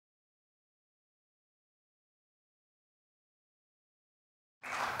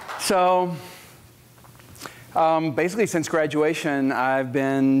So basically, since graduation, I've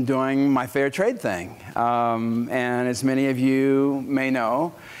been doing my fair trade thing. And as many of you may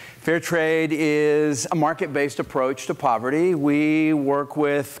know, fair trade is a market-based approach to poverty. We work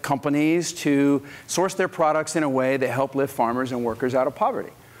with companies to source their products in a way that help lift farmers and workers out of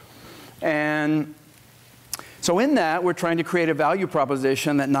poverty. And so in that, we're trying to create a value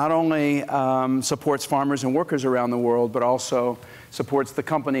proposition that not only supports farmers and workers around the world, but also supports the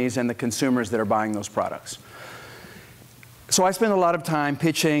companies and the consumers that are buying those products. So I spend a lot of time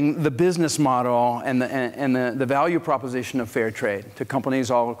pitching the business model and the value proposition of fair trade to companies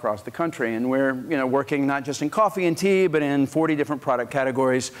all across the country. And we're working not just in coffee and tea, but in 40 different product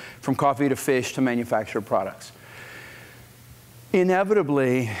categories, from coffee to fish to manufactured products.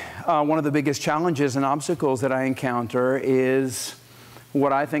 Inevitably, one of the biggest challenges and obstacles that I encounter is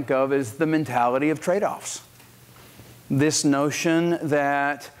what I think of as the mentality of trade-offs. This notion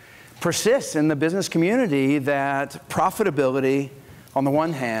that persists in the business community that profitability on the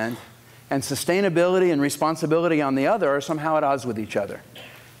one hand and sustainability and responsibility on the other are somehow at odds with each other.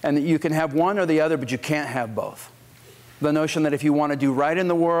 And that you can have one or the other, but you can't have both. The notion that if you want to do right in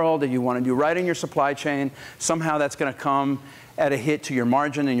the world, if you want to do right in your supply chain, somehow that's going to come at a hit to your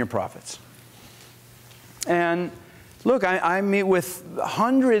margin and your profits. And look, I meet with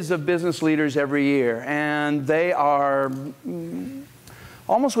hundreds of business leaders every year, and they are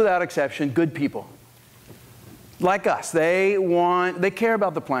almost without exception good people. Like us, they care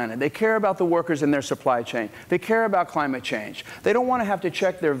about the planet. They care about the workers in their supply chain. They care about climate change. They don't want to have to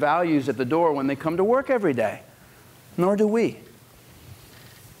check their values at the door when they come to work every day. Nor do we.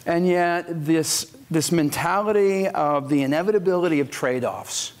 And yet, this mentality of the inevitability of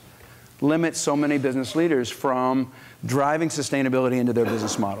trade-offs limits so many business leaders from driving sustainability into their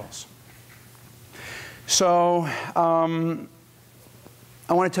business models. So,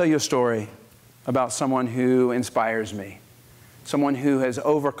 I want to tell you a story about someone who inspires me, someone who has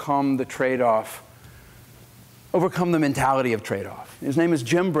overcome the trade-off, overcome the mentality of trade-off. His name is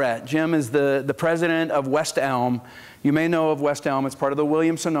Jim Brett. Jim is the president of West Elm. You may know of West Elm. It's part of the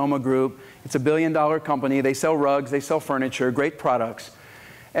Williams-Sonoma Group. It's $1 billion company. They sell rugs. They sell furniture, great products.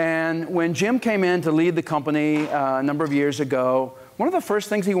 And when Jim came in to lead the company a number of years ago, one of the first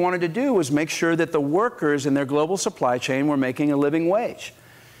things he wanted to do was make sure that the workers in their global supply chain were making a living wage.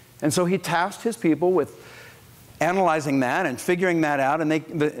 And so he tasked his people with analyzing that and figuring that out. And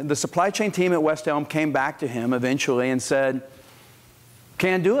the supply chain team at West Elm came back to him eventually and said,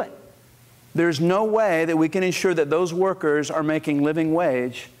 "Can't do it. There's no way that we can ensure that those workers are making living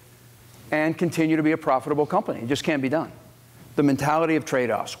wage and continue to be a profitable company. It just can't be done." The mentality of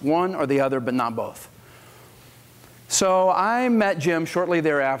trade-offs, one or the other, but not both. So I met Jim shortly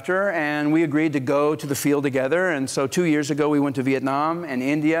thereafter, and we agreed to go to the field together. And so 2 years ago, we went to Vietnam and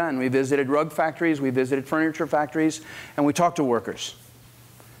India, and we visited rug factories, we visited furniture factories, and we talked to workers.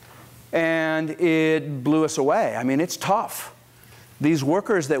 And it blew us away. I mean, it's tough. These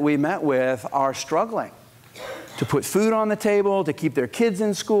workers that we met with are struggling to put food on the table, to keep their kids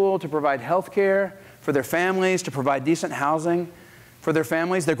in school, to provide health care for their families, to provide decent housing for their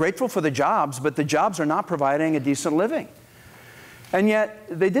families. They're grateful for the jobs, but the jobs are not providing a decent living. And yet,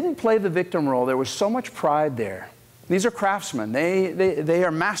 they didn't play the victim role. There was so much pride there. These are craftsmen. They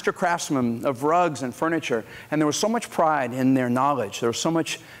are master craftsmen of rugs and furniture, and there was so much pride in their knowledge. There was so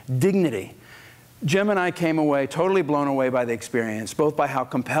much dignity. Jim and I came away totally blown away by the experience, both by how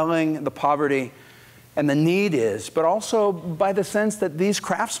compelling the poverty and the need is, but also by the sense that these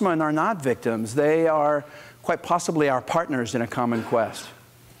craftsmen are not victims. They are quite possibly our partners in a common quest.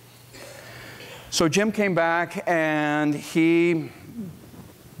 So Jim came back and he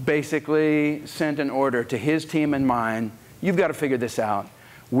basically sent an order to his team and mine. You've got to figure this out.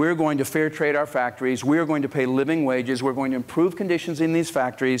 We're going to fair trade our factories. We're going to pay living wages. We're going to improve conditions in these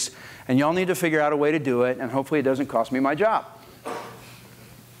factories. And y'all need to figure out a way to do it. And hopefully it doesn't cost me my job.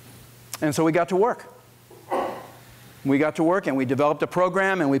 And so we got to work. We got to work and we developed a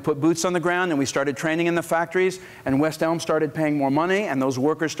program and we put boots on the ground and we started training in the factories, and West Elm started paying more money and those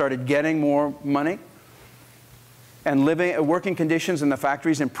workers started getting more money. And working conditions in the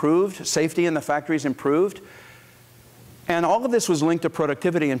factories improved, safety in the factories improved. And all of this was linked to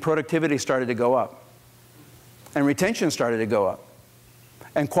productivity, and productivity started to go up. And retention started to go up.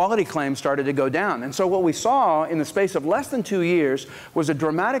 And quality claims started to go down. And so what we saw in the space of less than 2 years was a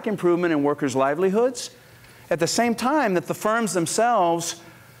dramatic improvement in workers' livelihoods, at the same time that the firms themselves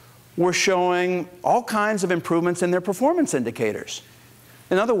were showing all kinds of improvements in their performance indicators.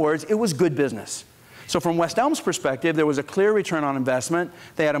 In other words, it was good business. So from West Elm's perspective, there was a clear return on investment.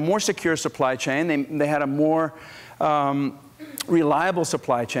 They had a more secure supply chain. They had a more reliable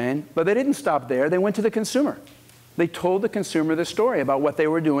supply chain, but they didn't stop there. They went to the consumer. They told the consumer the story about what they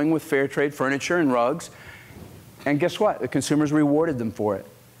were doing with fair trade furniture and rugs. And guess what? The consumers rewarded them for it.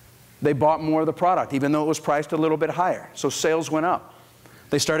 They bought more of the product, even though it was priced a little bit higher. So sales went up.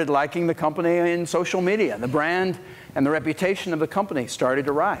 They started liking the company in social media. The brand and the reputation of the company started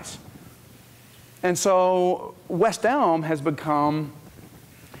to rise. And so West Elm has become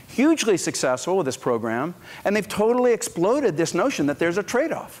hugely successful with this program, and they've totally exploded this notion that there's a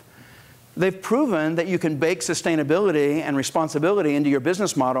trade-off. They've proven that you can bake sustainability and responsibility into your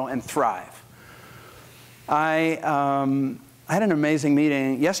business model and thrive. I had an amazing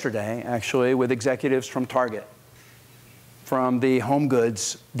meeting yesterday, actually, with executives from Target, from the home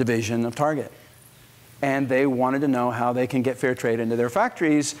goods division of Target. And they wanted to know how they can get fair trade into their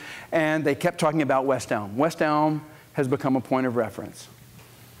factories, and they kept talking about West Elm. West Elm has become a point of reference.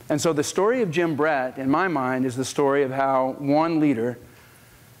 And so the story of Jim Brett, in my mind, is the story of how one leader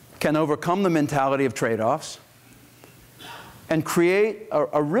can overcome the mentality of trade-offs and create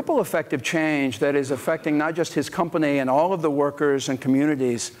a ripple effect of change that is affecting not just his company and all of the workers and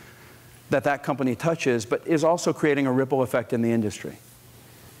communities that that company touches, but is also creating a ripple effect in the industry.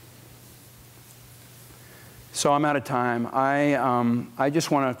 So I'm out of time. I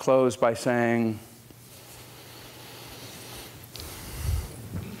just want to close by saying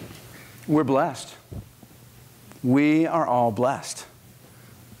we're blessed. We are all blessed.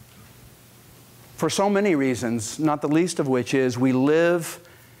 For so many reasons, not the least of which is we live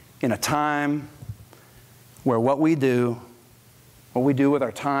in a time where what we do with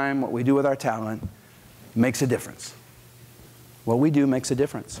our time, what we do with our talent, makes a difference. What we do makes a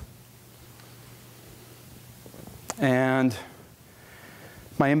difference. And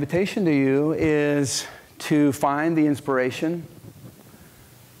my invitation to you is to find the inspiration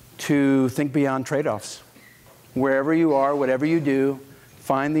to think beyond trade-offs. Wherever you are, whatever you do,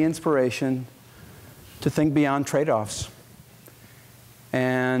 find the inspiration to think beyond trade-offs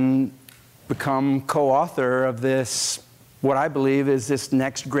and become co-author of this, what I believe is this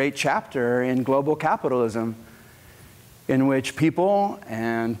next great chapter in global capitalism, in which people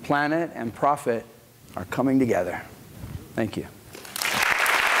and planet and profit are coming together. Thank you.